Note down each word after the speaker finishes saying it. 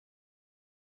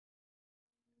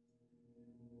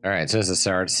Alright, so as to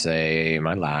start, say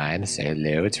my line. Say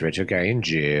hello, it's Ritual Guardian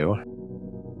Jew.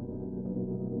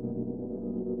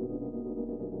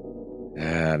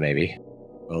 Maybe.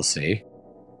 We'll see.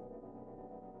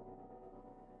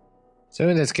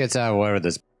 Soon this gets out of whatever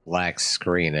this black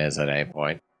screen is at any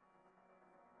point.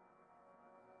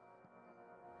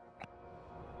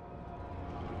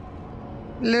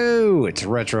 Hello, it's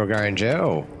Retro Guardian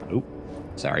Joe. Oop,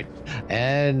 sorry.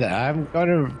 And I'm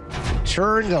gonna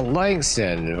turn to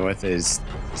Langston with his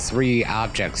 3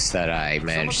 objects that I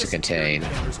managed to contain.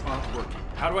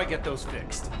 How do I get those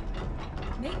fixed?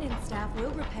 Maintenance staff will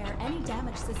repair any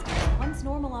damaged systems once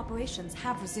normal operations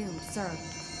have resumed, sir.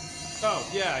 Oh,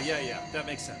 yeah. That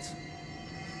makes sense.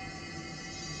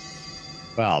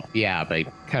 Well, yeah, but he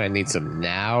kind of needs them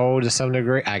now to some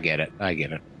degree. I get it.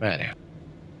 Anyhow.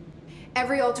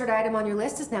 Every altered item on your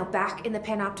list is now back in the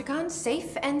Panopticon,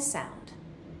 safe and sound.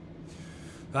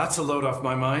 That's a load off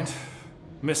my mind.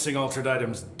 Missing altered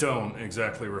items don't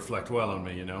exactly reflect well on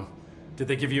me, you know. Did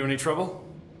they give you any trouble?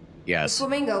 Yes. The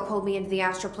flamingo pulled me into the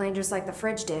astral plane just like the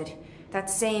fridge did.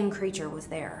 That same creature was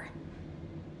there.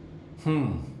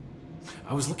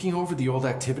 I was looking over the old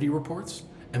activity reports,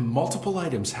 and multiple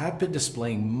items have been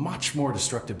displaying much more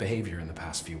destructive behavior in the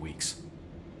past few weeks.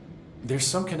 There's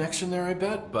some connection there, I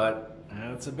bet, but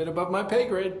that's a bit above my pay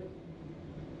grade.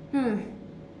 Well,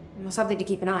 something to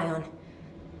keep an eye on.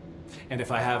 And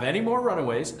if I have any more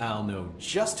runaways, I'll know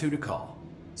just who to call.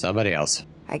 Somebody else.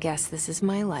 I guess this is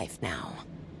my life now.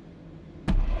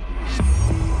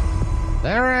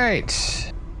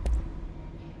 Alright.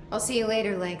 I'll see you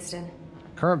later, Langston.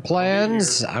 Current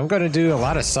plans, I'm going to do a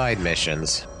lot of side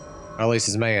missions. Or at least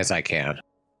as many as I can.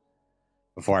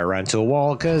 Before I run to a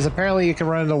wall, because apparently you can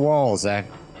run into walls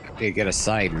after you get a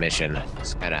side mission.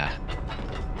 It's kind of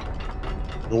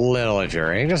a little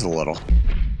infuriating, just a little.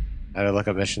 How to look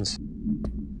up missions.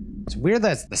 It's weird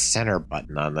that's the center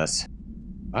button on this.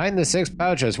 Find the 6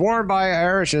 pouches worn by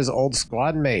Irish's old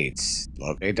squad mates.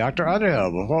 Locate Dr.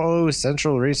 Underhill below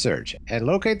Central Research. And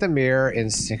locate the mirror in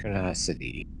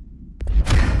Synchronicity.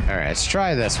 Alright, let's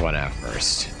try this one out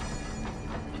first.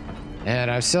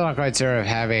 And I'm still not quite sure if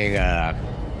having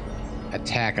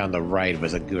attack on the right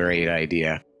was a great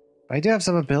idea. But I do have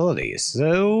some abilities,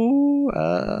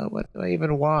 so what do I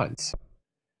even want?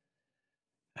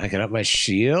 I can up my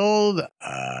shield,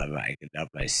 I can up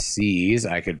my C's,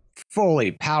 I could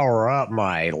fully power up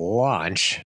my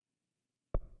launch.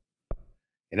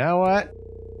 You know what?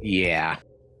 Yeah.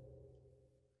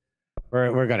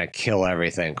 We're gonna kill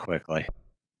everything quickly.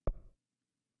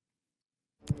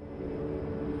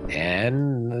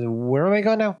 And where am I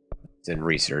going now? It's in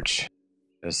research.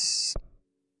 Just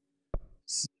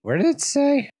where did it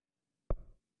say?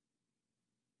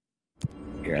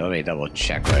 Here, let me double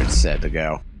check where it said to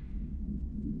go.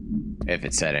 If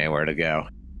it said anywhere to go.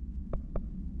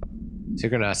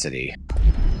 Synchronicity.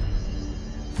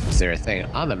 Is there a thing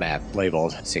on the map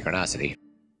labeled Synchronicity?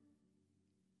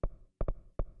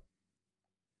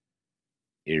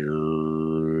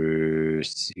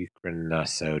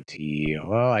 Synchronicity.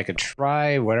 Well, I could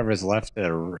try whatever's left of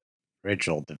the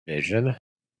original division.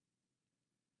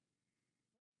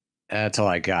 That's all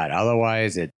I got.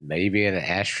 Otherwise, it may be in the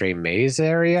Ashtray Maze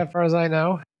area, as far as I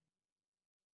know. It's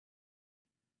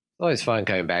always fun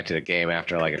coming back to the game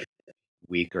after like a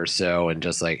week or so and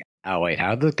just like, oh wait,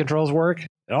 how do the controls work?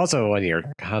 And also when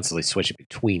you're constantly switching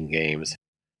between games,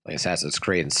 like Assassin's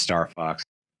Creed and Star Fox.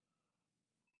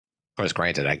 Of course,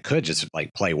 granted, I could just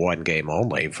like play one game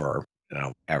only for, you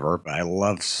know, ever, but I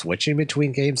love switching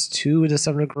between games too to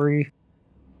some degree.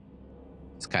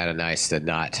 It's kind of nice to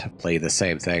not play the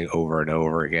same thing over and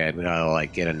over again.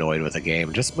 Like get annoyed with a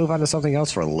game. Just move on to something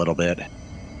else for a little bit.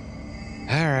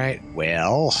 All right.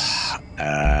 Well,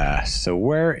 so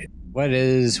where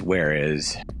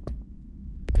is?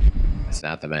 That's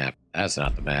not the map. That's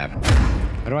not the map.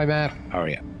 How do I map? Oh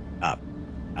yeah, up.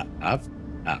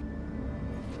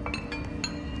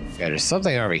 Yeah, there's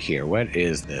something over here. What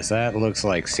is this? That looks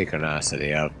like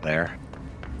Synchronicity out there.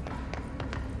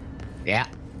 Yeah.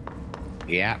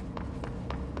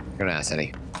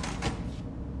 Synchronicity.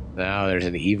 Now there's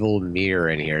an evil mirror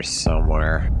in here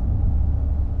somewhere.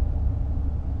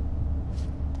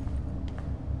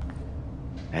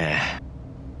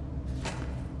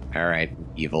 Alright,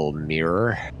 evil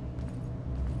mirror.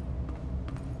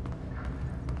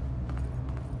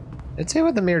 Let's see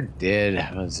what the mirror did.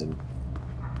 Let's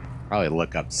probably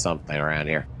look up something around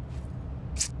here.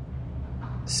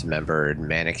 Dismembered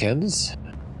mannequins.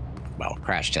 Well,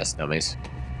 crash test dummies.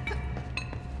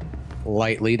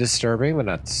 Lightly disturbing, but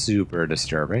not super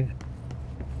disturbing.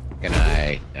 Can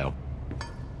I? No.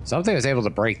 Something was able to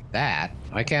break that.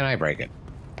 Why can't I break it?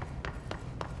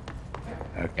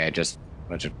 Okay, just a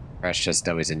bunch of precious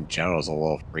dummies in general is a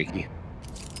little freaky.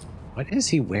 What is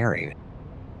he wearing?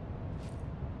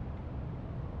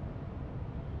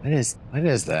 What is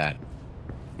that?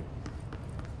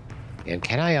 And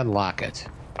can I unlock it?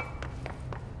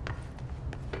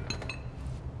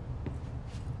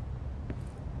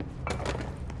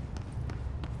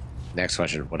 Next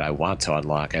question, would I want to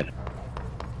unlock it?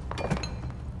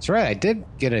 That's right, I did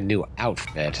get a new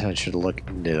outfit. I should look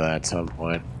into that at some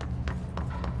point.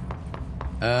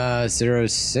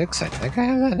 06, I think I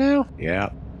have that now? Yeah.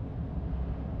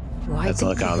 Why Let's did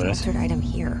look the on this. altered item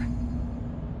here?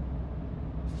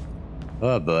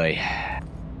 Oh boy.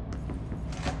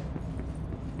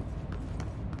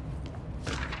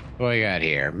 What we got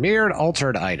here? Mirrored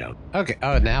altered item. Okay,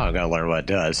 oh, now I'm gonna learn what it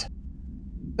does.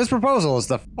 This proposal is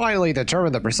to finally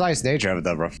determine the precise nature of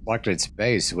the reflected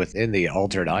space within the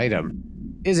altered item.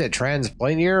 Is it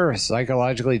transplanar,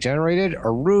 psychologically generated,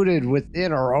 or rooted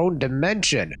within our own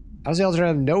dimension? How does the altered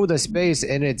item know the space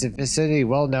in its vicinity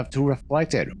well enough to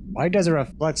reflect it? Why does it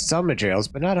reflect some materials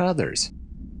but not others?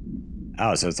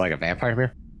 Oh, so it's like a vampire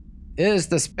mirror? Is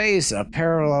the space a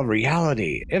parallel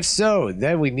reality? If so,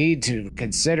 then we need to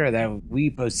consider that we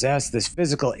possess this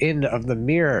physical end of the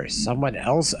mirror. Someone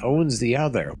else owns the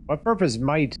other. What purpose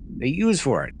might they use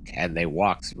for it? Can they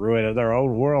walk through it in their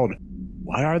own world?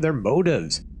 What are their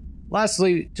motives?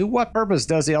 Lastly, to what purpose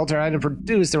does the altered item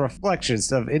produce the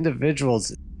reflections of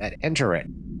individuals that enter it?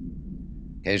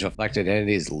 Can these reflected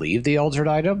entities leave the altered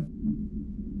item?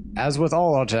 As with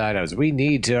all altered items, we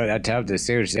need to attempt to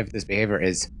distinguish if this behavior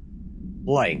is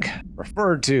blank.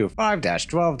 Referred to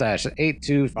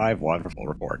 5-12-8251 for full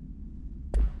report.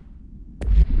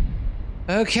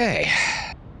 Okay.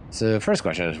 So the first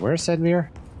question is, where's said mirror?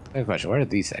 Second question, where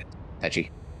did these say? Touchy.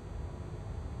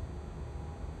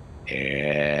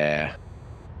 Yeah.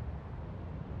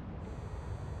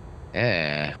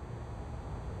 Yeah.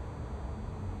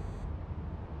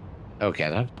 Okay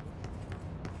then.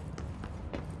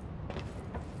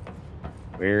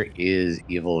 Where is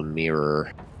evil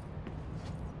mirror?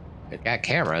 It got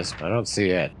cameras, but I don't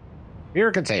see it.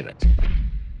 Mirror containment.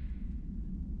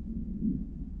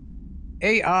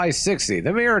 AI-60.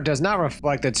 The mirror does not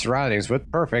reflect its surroundings with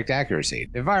perfect accuracy.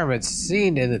 The environment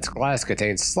seen in its glass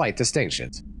contains slight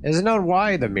distinctions. It is known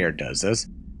why the mirror does this.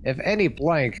 If any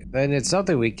blank, then it's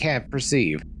something we can't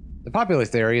perceive. The popular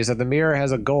theory is that the mirror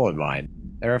has a goal in mind,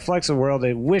 that reflects a world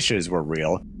it wishes were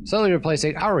real, slowly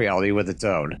replacing our reality with its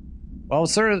own. While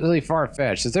certainly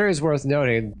far-fetched, the theory is worth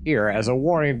noting here as a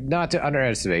warning not to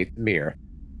underestimate the mirror.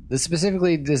 The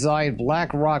specifically designed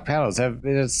black rock panels have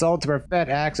been installed to prevent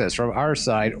access from our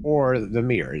side or the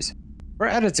mirrors. For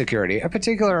added security, a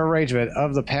particular arrangement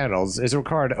of the panels is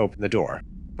required to open the door.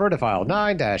 Refer to file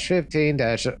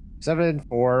 9-15-7412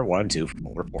 for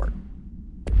full report.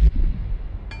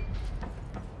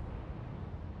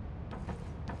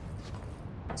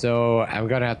 So I'm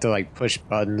gonna have to like push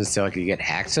buttons till I can get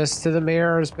access to the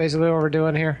mirror is basically what we're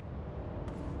doing here.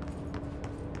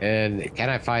 And can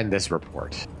I find this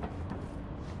report?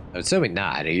 I'm assuming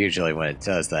not. Usually when it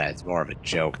does that, it's more of a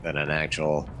joke than an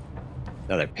actual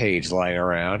another page lying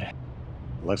around. It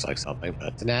looks like something,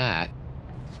 but it's not.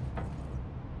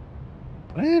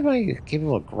 What am I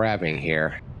capable of grabbing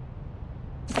here?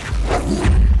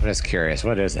 I'm just curious.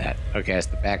 What is that? Okay, it's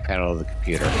the back panel of the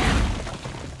computer.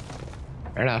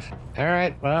 Fair enough.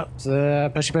 Alright, well, it's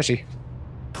pushy pushy.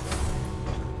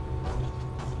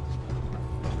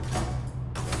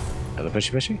 Another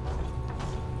pushy pushy?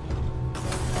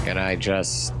 Can I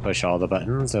just push all the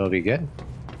buttons? It'll be good.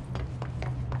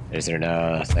 Is there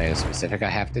nothing specific I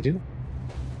have to do?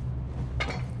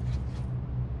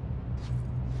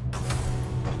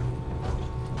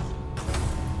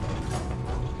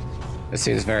 This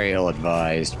seems very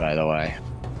ill-advised, by the way.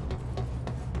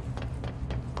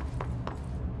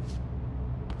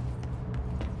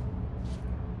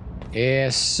 Yeah,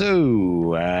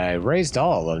 so, I raised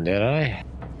all of them, did I?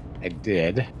 I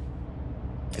did.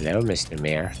 Hello, Mr.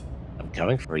 Mayor. I'm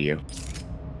coming for you.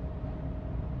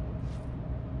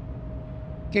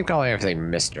 Keep calling everything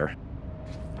Mr.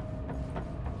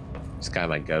 It's kind of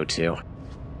my go-to.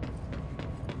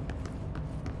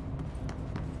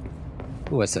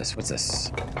 Ooh, what's this? What's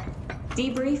this?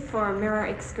 Debrief for Mirror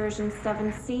Excursion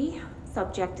 7C.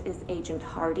 Subject is Agent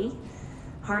Hardy.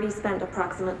 Hardy spent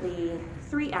approximately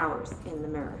 3 hours in the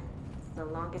mirror. It's the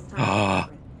longest time.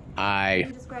 Can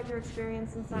you describe your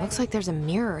experience inside? Looks like there's a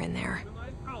mirror in there.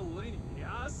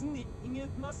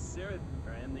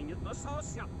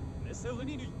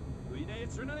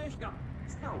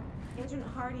 So, Agent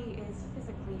Hardy is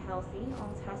physically healthy.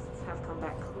 All tests have come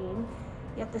back clean.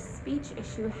 Yet the speech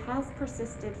issue has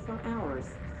persisted for hours.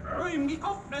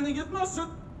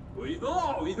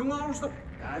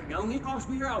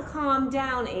 Calm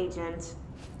down, Agent.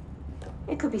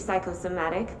 It could be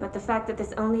psychosomatic, but the fact that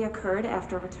this only occurred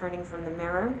after returning from the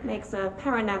mirror makes a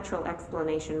paranatural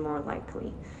explanation more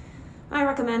likely. I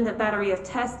recommend a battery of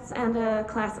tests and a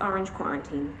Class Orange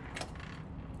quarantine.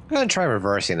 I'm gonna try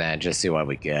reversing that and just see what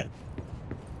we get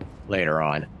later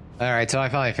on. Alright, so I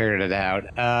finally figured it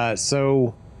out.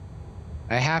 So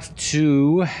I have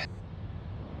to...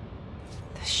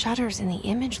 The shutters in the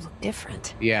image look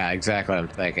different. Yeah, exactly what I'm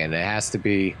thinking. It has to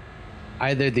be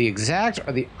either the exact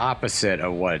or the opposite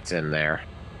of what's in there.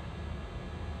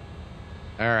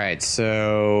 Alright,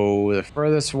 so the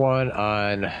furthest one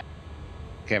on...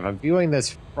 Okay, if I'm viewing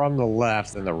this from the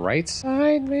left, then the right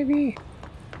side, maybe?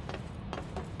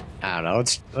 I don't know.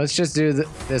 Let's just do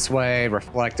this way,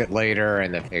 reflect it later,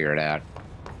 and then figure it out.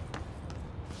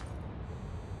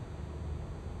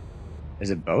 Is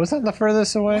it both on the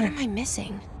furthest away? What am I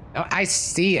missing? Oh, I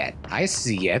see it. I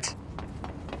see it.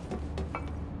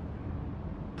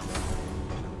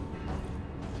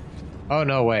 Oh,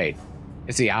 no, wait.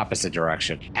 It's the opposite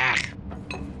direction. Ah!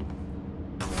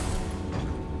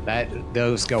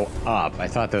 Those go up. I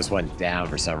thought those went down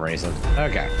for some reason.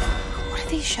 Okay. What do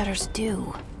these shutters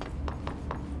do?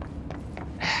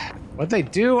 What they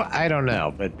do, I don't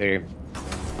know, but they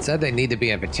said they need to be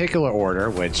in particular order,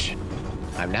 which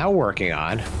I'm now working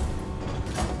on.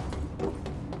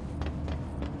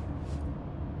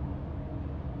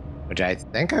 Which I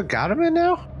think I've got them in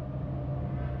now?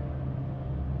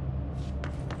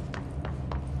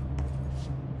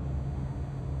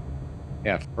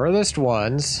 Yeah, furthest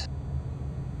ones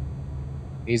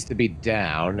needs to be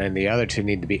down, and the other two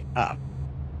need to be up.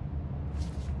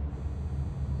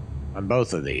 On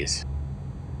both of these.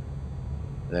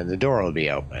 And then the door will be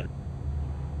open.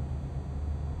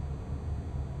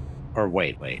 Or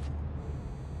wait.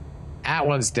 That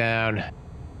one's down.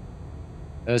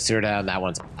 Those two are down, that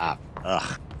one's up.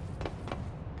 Ugh.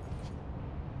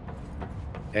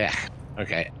 Yeah.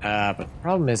 Okay, but the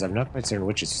problem is I'm not quite certain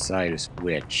which side is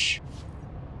which.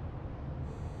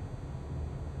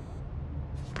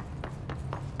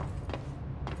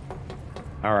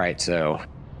 Alright, so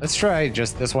let's try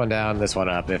just this one down, this one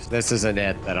up. If this isn't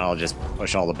it, then I'll just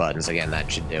push all the buttons again.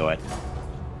 That should do it.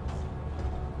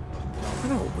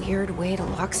 What a weird way to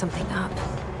lock something up.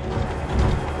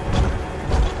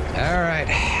 Alright.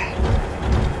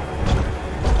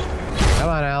 Come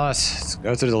on, Alice. Let's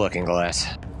go through the looking glass.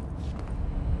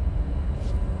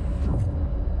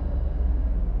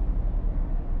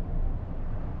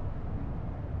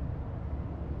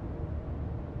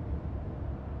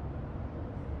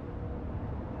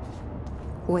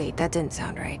 Wait, that didn't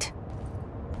sound right.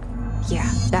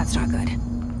 Yeah, that's not good.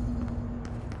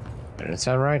 Didn't it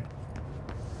sound right?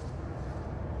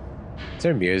 Is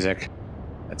there music?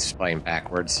 That's playing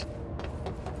backwards.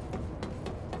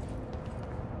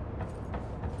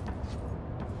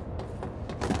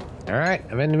 Alright,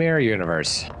 I'm in the mirror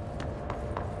universe.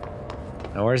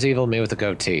 Now where's evil me with the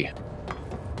goatee?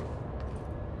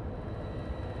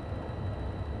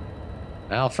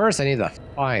 Well, first I need to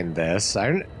find this.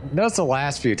 I noticed the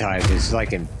last few times it's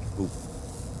like in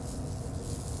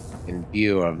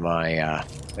view of my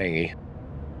thingy.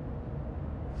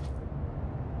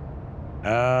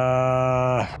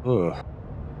 Ooh.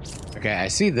 Okay, I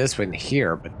see this one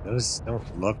here, but those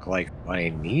don't look like what I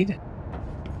need.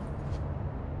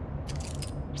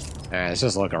 Alright, let's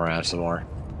just look around some more.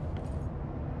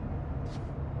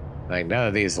 Like, none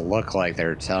of these look like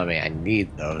they're telling me I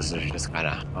need those. They're just kind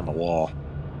of on the wall.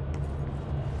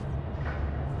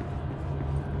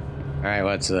 Alright,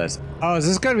 what's this? Oh, is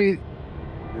this gonna be...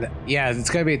 Yeah, it's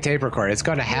gonna be a tape recorder. It's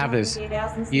gonna have this...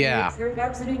 Yeah.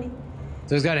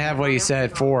 So it's gonna have what he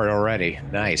said for it already.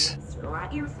 Nice. So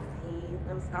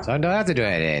I don't have to do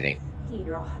anything.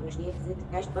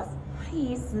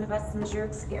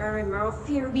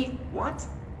 What?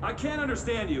 I can't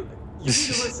understand you. You need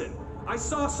to listen. I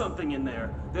saw something in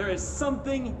there. There is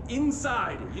something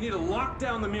inside. You need to lock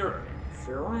down the mirror.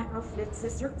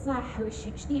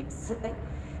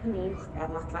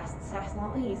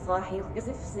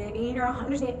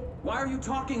 Why are you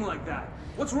talking like that?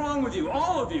 What's wrong with you?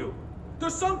 All of you?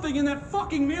 There's something in that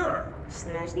fucking mirror.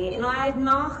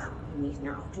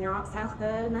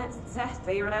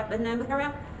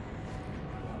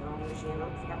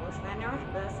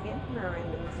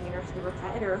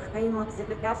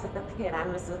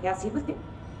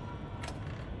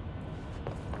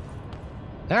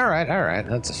 Alright.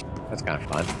 That's kind of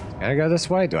fun. Can I go this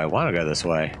way? Do I want to go this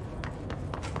way?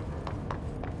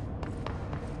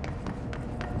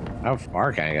 How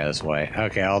far can I go this way?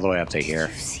 Okay, all the way up to here.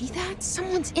 Did you see that?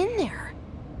 Someone's in there.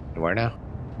 Where now?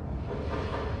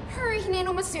 Hurry,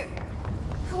 Nanomaster.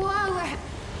 Whoa.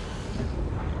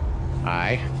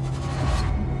 Hi.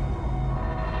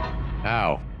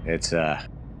 Oh, it's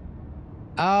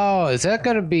Oh, is that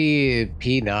gonna be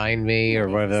P9 me or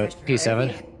whatever?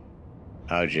 P7?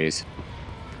 Oh, jeez.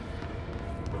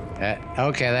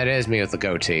 Okay, that is me with the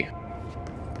goatee.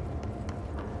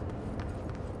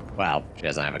 Well, she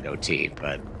doesn't have a goatee,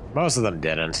 but most of them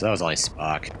didn't, so that was only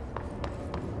Spock.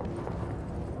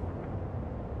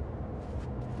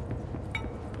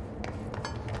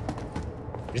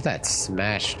 There's that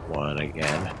smashed one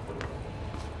again.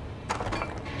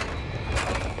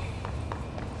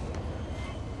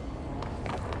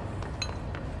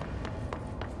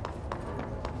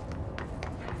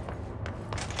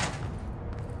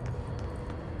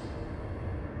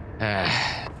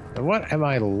 What am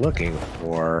I looking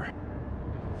for?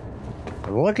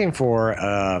 I'm looking for,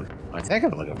 I think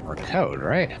I'm looking for a code,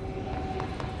 right?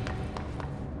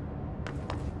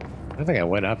 I think I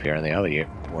went up here in the other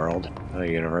world, other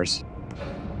universe.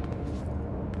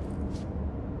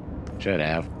 Should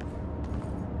have.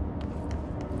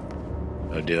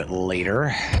 I'll do it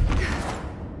later.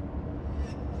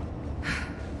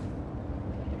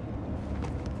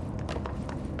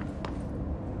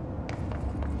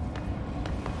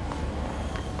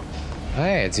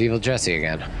 Hey, it's Evil Jesse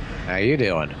again. How you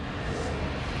doing?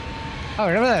 Oh,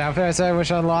 remember that outfit I said I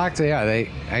wish unlocked? Yeah,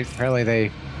 apparently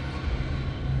they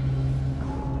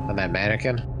on that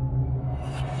mannequin.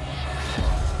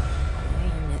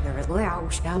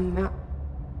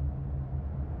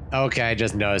 Okay, I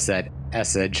just noticed that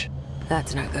message.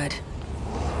 That's not good.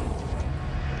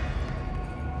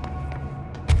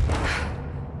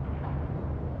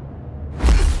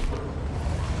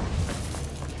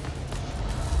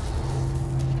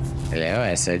 Hello,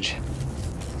 message.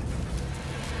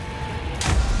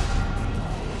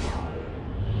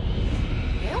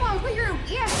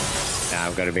 Now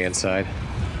I'm gonna be inside.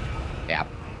 Yeah.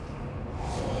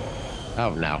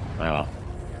 Oh no. Oh well.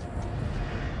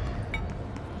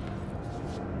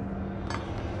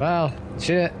 Well,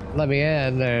 she didn't let me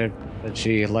in, but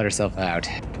she let herself out.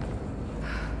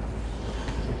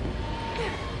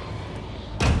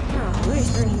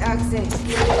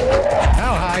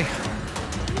 Oh, hi.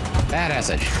 Bad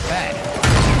message. Bad.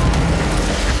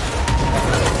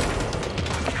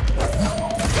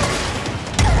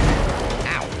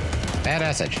 Ow. Bad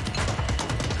message.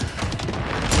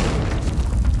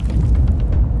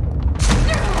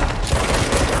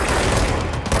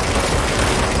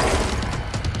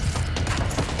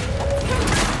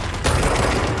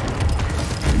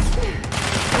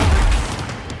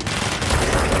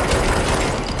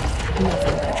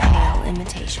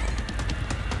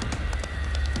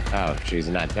 Oh, she's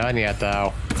not done yet,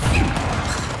 though.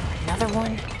 Another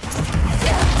one?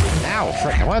 Ow,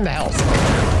 frick, what in the hell?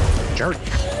 Jerk.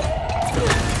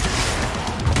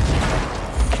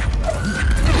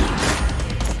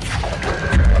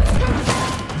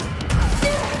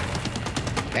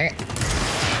 Dang it.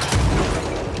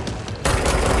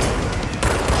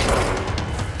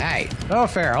 Hey, no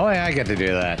fair, only I get to do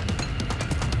that.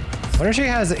 What if she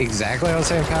has exactly the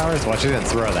same powers? Well, she didn't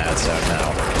throw that, so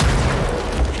no.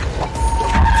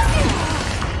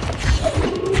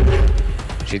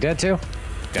 She dead too?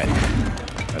 Good.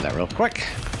 Do that real quick.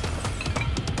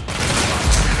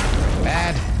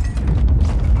 Bad.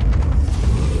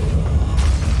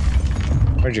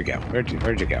 Where'd you go? Where'd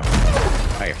you go?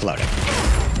 Oh, you're floating.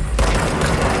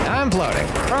 I'm floating.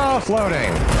 We're all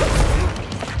floating.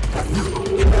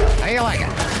 How you like it?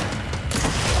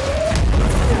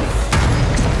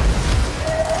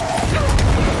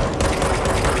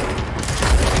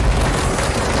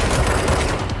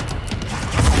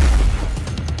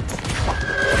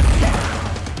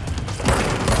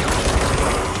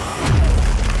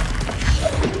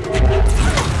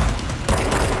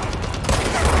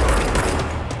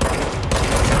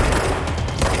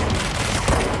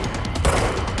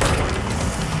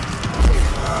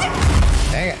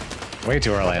 Way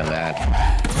too early on that.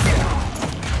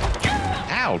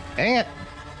 Ow! Dang it!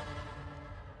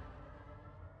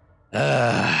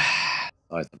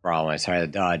 That's the problem. I try to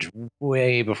dodge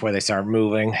way before they start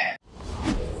moving.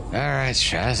 Alright, let's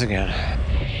try this again.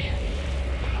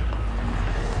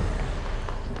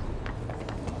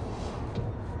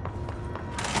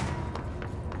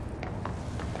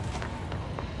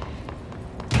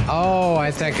 Oh,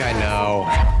 I think I know.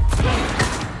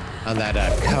 On that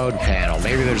code panel.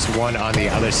 Maybe there's one on the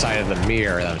other side of the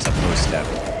mirror that I'm supposed to.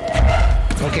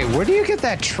 Okay, where do you get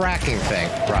that tracking thing,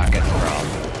 Rocket,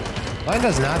 from? Mine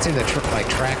does not seem to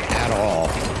track at all.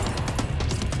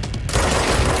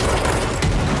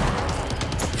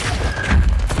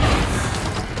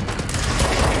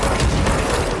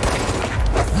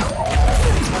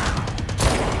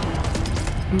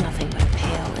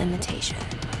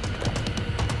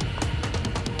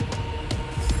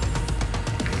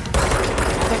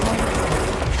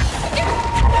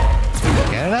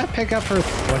 Did that pick up her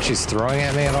what she's throwing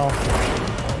at me at all?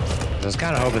 I was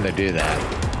kind of hoping to do that.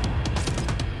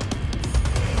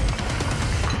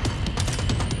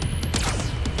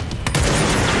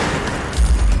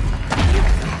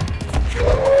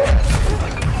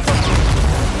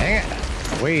 Dang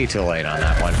it. Way too late on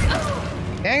that one.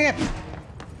 Dang it.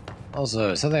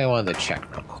 Also, something I wanted to check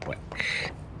real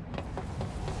quick.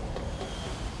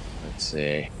 Let's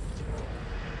see.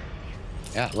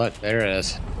 Yeah, look, there it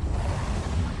is.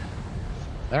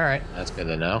 Alright, that's good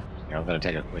to know. Here, I'm going to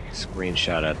take a quick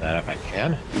screenshot of that if I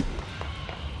can.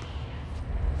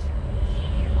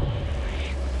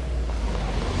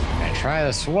 And try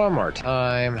this one more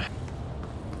time.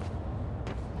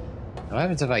 What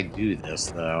happens if I do this,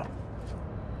 though?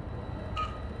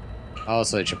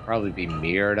 Also, it should probably be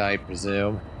mirrored, I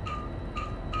presume.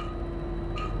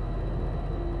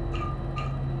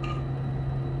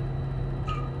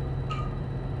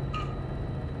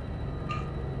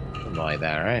 Something like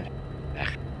that, right?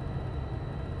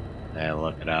 And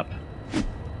look it up.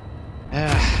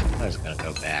 I'm just gonna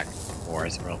go back and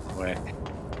forth real quick.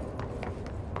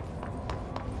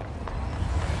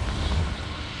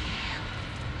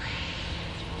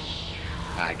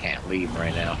 I can't leave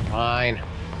right now. Fine.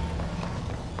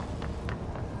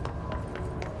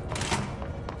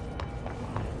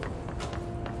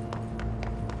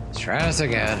 Let's try this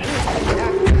again.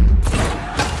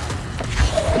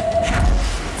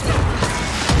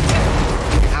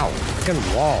 Ow, fucking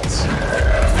walls.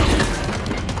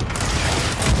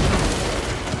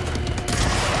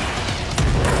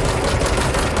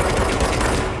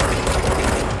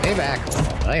 Stay back.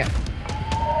 Oh yeah.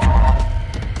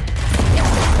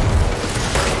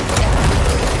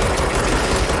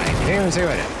 I didn't even see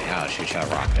what it is. Oh, she shot a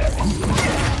rocket at me.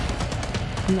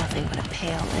 Nothing but a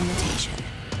pale imitation.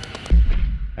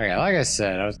 Okay, like I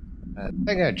said, I was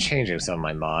thinking of changing some of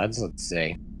my mods. Let's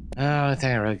see. Only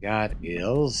thing I really got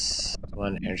is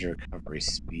one energy recovery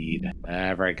speed.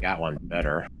 I've already got one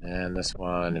better. And this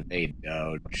one, evade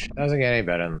dodge. Doesn't get any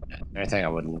better than that. Another thing I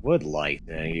would like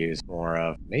to use more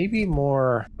of. Maybe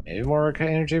more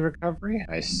energy recovery?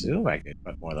 I assume I could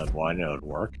put more than one, it would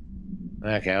work.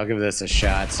 Okay, I'll give this a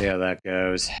shot, see how that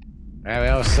goes. Alright, we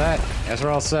all set? Guess we're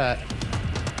all set.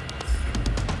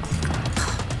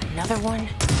 Another one?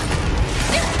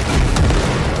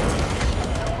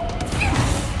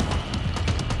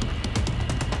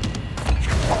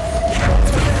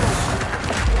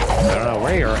 I don't know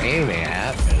where you're aiming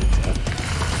at, but...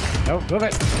 Oh, move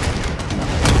it!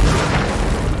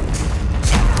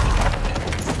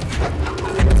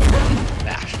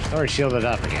 Ah, she's already shielded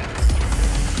up again.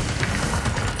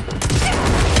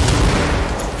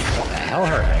 What the hell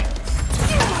hurt me?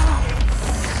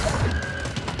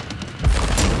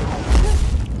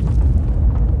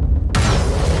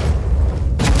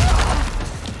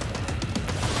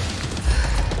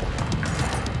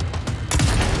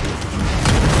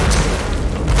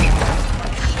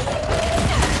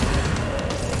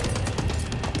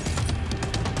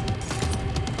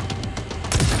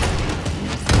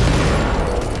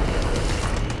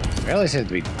 Really seems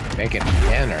to be making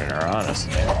dinner,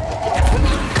 honestly.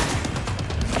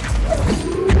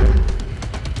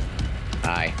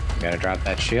 Hi, you gonna drop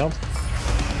that shield?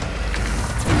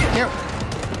 Yep.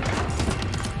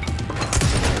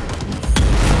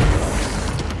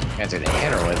 Can't see the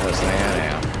hit her with this thing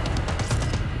anyhow.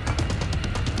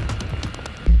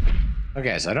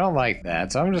 Okay, so I don't like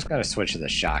that, so I'm just gonna switch to the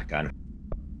shotgun.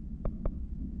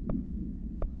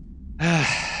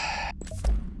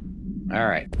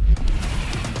 Alright.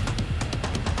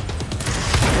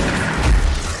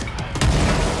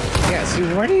 Yeah, see,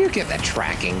 where do you get that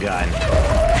tracking gun?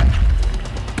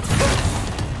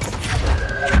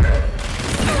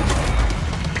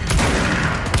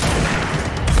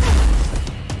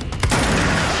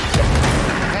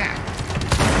 Ah.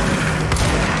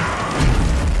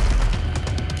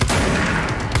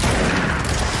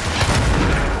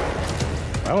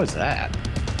 What was that?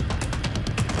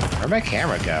 Where'd my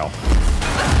camera go?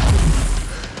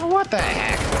 What the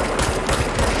heck?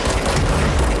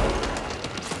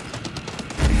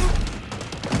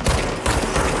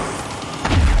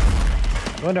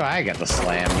 When do I get the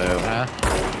slam move, huh?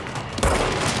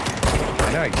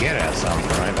 I know I get it at some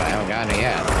point, but I haven't gotten it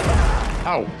yet.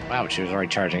 Oh, wow, she was already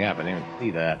charging up. I didn't even see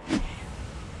that.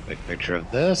 Quick picture of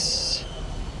this.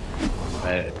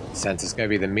 But since it's going to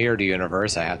be the mirrored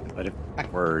universe, I have to put it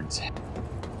backwards.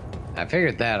 I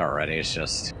figured that already. It's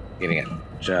just getting it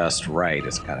just right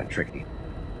is kind of tricky.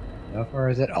 How far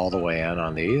is it? All the way in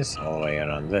on these, all the way in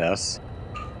on this.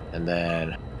 And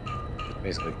then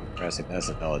basically keep pressing this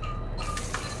until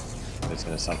it's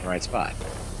in the something right spot.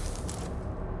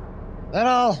 that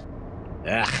all?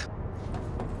 Ugh.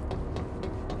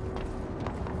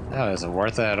 That isn't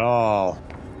worth it at all.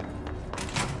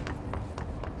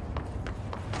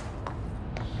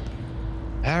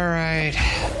 Alright.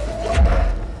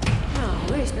 Oh,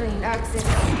 where's green oxygen?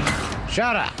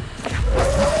 Shut up!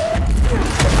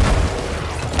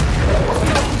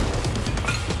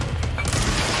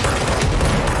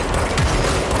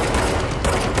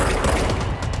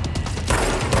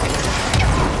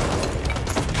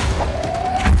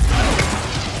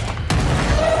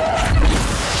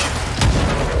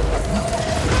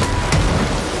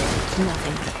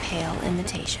 Nothing but a pale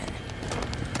imitation.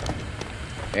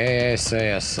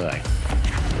 ASASA.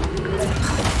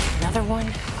 Another one?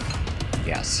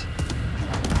 Yes.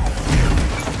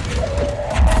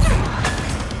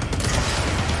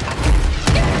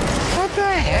 What the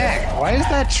heck? Why does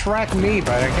that track me,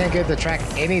 but I can't get to track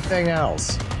anything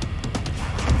else?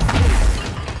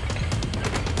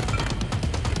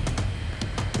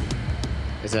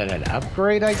 Is that an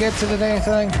upgrade I get to the damn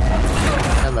thing?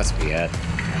 That must be it.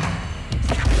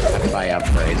 I have to buy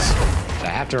upgrades. I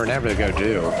have to remember to go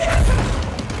do.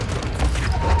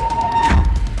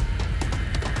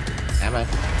 Damn it.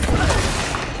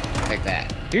 Take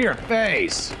that. To your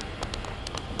face!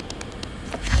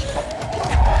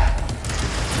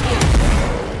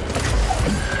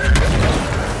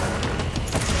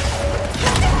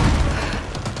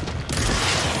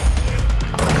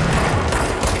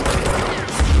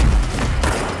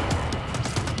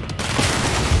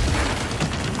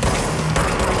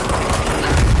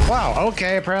 Wow,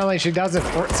 okay, apparently she doesn't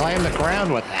slam the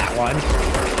ground with that one.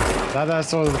 Thought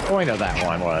that's what the point of that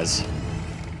one was.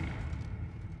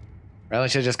 Apparently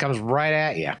she just comes right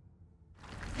at you.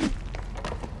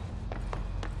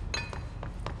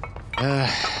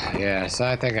 Yeah, so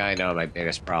I think I know my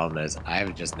biggest problem is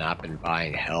I've just not been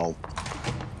buying health.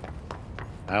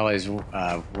 I always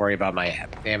worry about my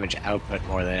damage output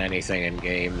more than anything in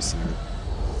games, and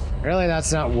really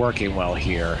that's not working well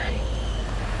here.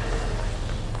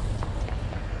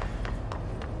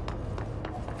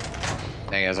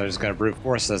 Thing is, I'm just gonna brute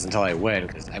force this until I win,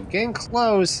 because I'm getting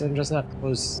close. I'm just not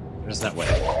close. I'm just not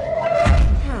winning.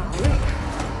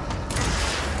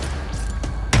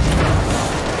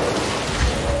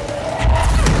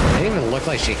 It didn't even look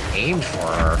like she aimed for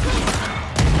her.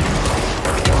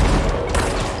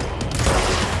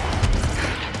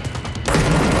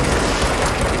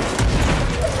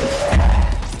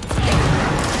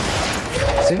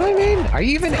 See what I mean? Are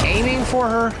you even aiming for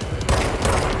her?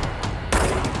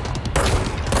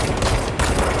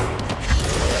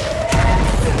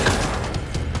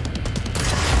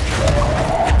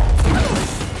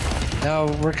 Now,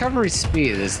 recovery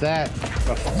speed, is that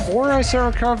before I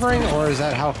start recovering, or is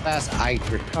that how fast I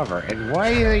recover? And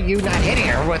why are you not hitting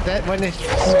her with it when it's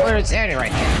where it's standing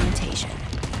right now? Imitation.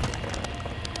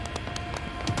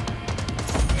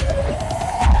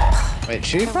 Wait,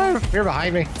 she's right here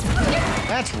behind me?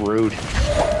 That's rude.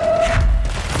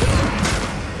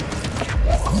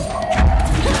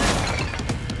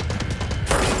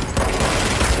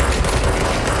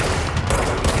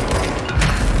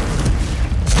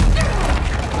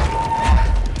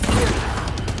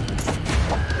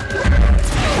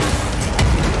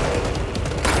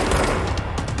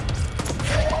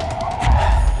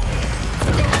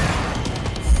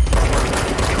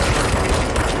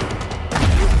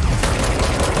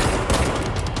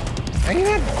 Are you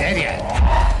not dead yet?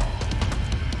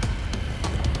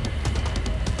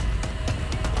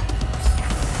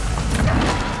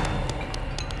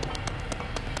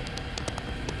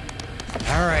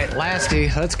 All right,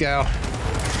 lasty, let's go.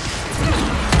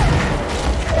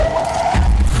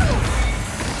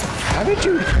 How did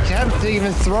you attempt to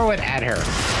even throw it at her?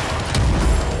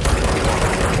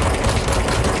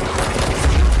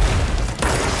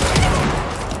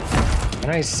 Can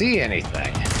I see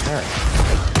anything? All right.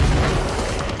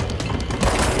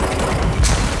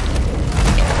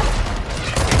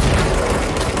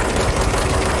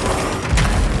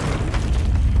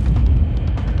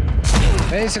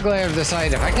 Basically, I've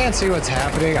decided if I can't see what's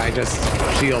happening, I just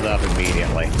shield up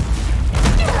immediately.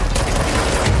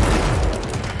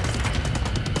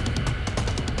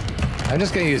 I'm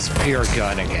just gonna use pure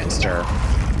gun against her.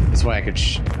 This way I could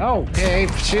oh, okay,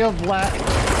 shield flat.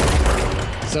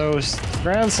 So,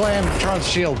 ground slam trumps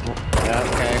shield.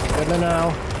 Okay, good to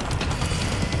know.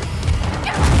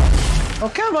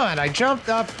 Oh, come on, I jumped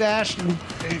up, dashed, and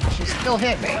she still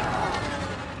hit me.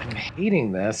 I'm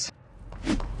hating this.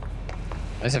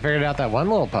 At least I figured out that one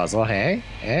little puzzle, hey?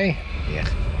 Hey? Yeah.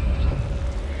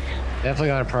 Definitely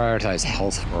gonna prioritize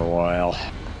health for a while.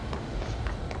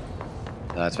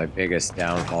 That's my biggest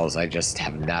downfall, is I just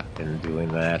have not been doing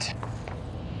that.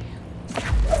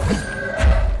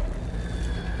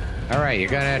 Alright, you're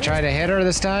gonna try to hit her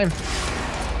this time?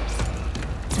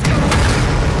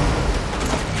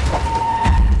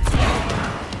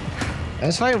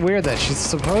 It's quite weird that she's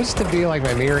supposed to be like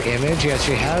my mirror image, yet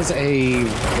she has a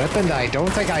weapon that I don't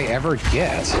think I ever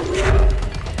get.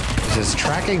 Which is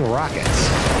tracking rockets.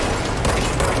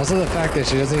 Also the fact that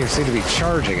she doesn't even seem to be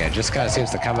charging it, just kind of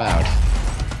seems to come out.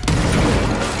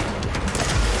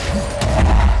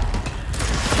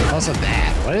 Also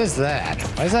that, what is that?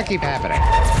 Why does that keep happening?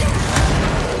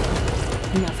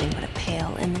 Nothing but a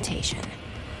pale imitation.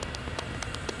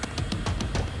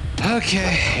 Okay,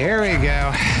 here we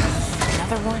go.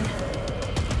 Another one?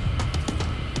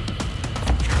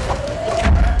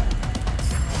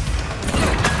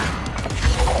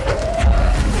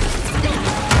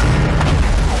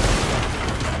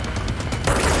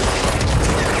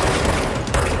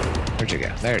 Where'd you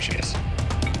go? There she is.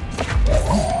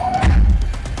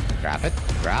 Drop it.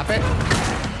 Drop it.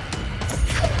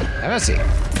 Have a seat.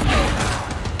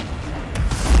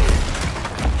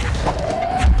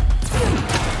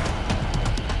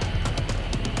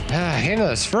 You know,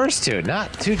 those first two,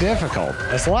 not too difficult.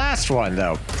 This last one,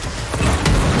 though.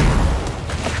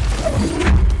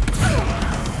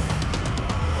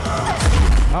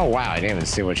 Oh, wow, I didn't even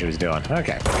see what she was doing.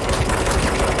 Okay.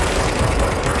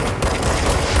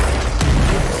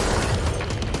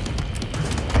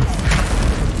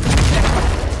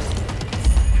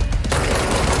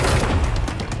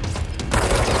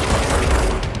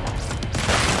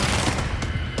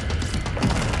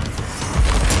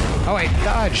 Oh wait,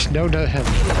 dodge! No, right,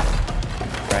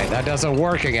 that doesn't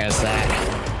work against that.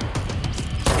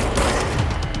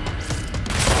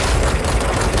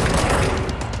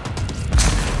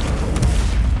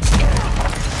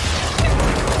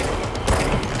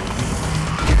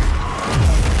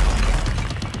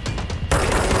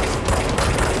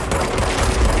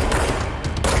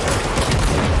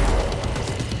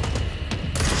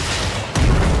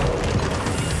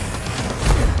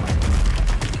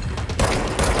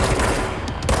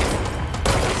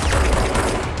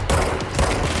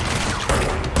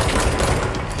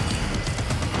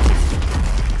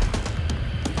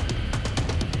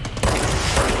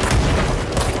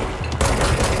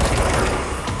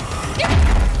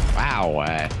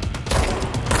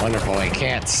 Wonderful, I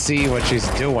can't see what she's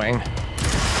doing.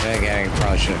 Again, I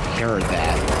probably should have heard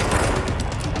that.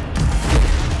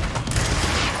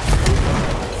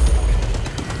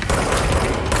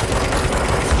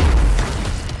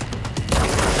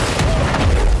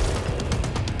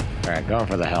 Alright, going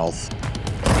for the health.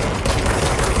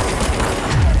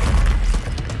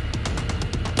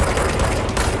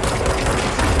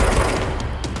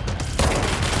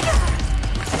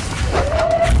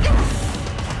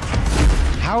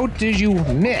 How did you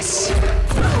miss?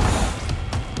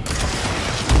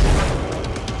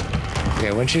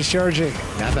 Okay, when she's charging,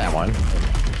 not that one.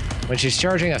 When she's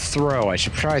charging a throw, I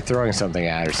should try throwing something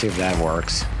at her, see if that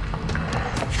works.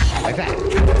 Like that.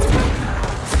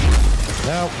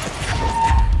 Nope.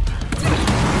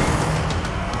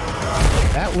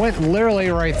 That went literally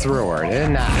right through her, did it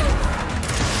not?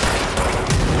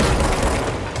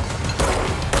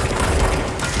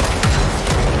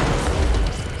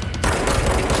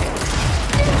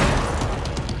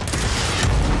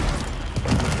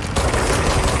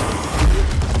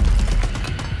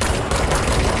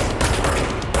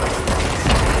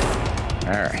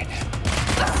 Alright.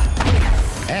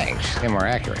 Hey, she's getting more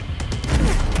accurate.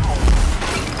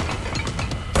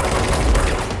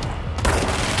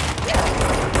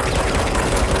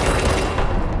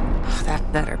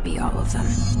 That better be all of them.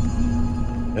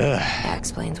 Ugh. That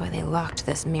explains why they locked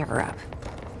this mirror up.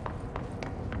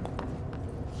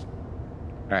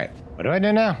 Alright, what do I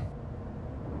do now?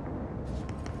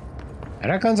 How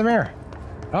do I cleanse the mirror?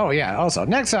 Oh yeah, also,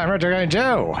 next time, Retro Guy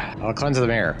Joe! I'll cleanse the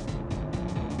mirror.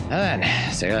 And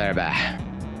then, see you later, bye.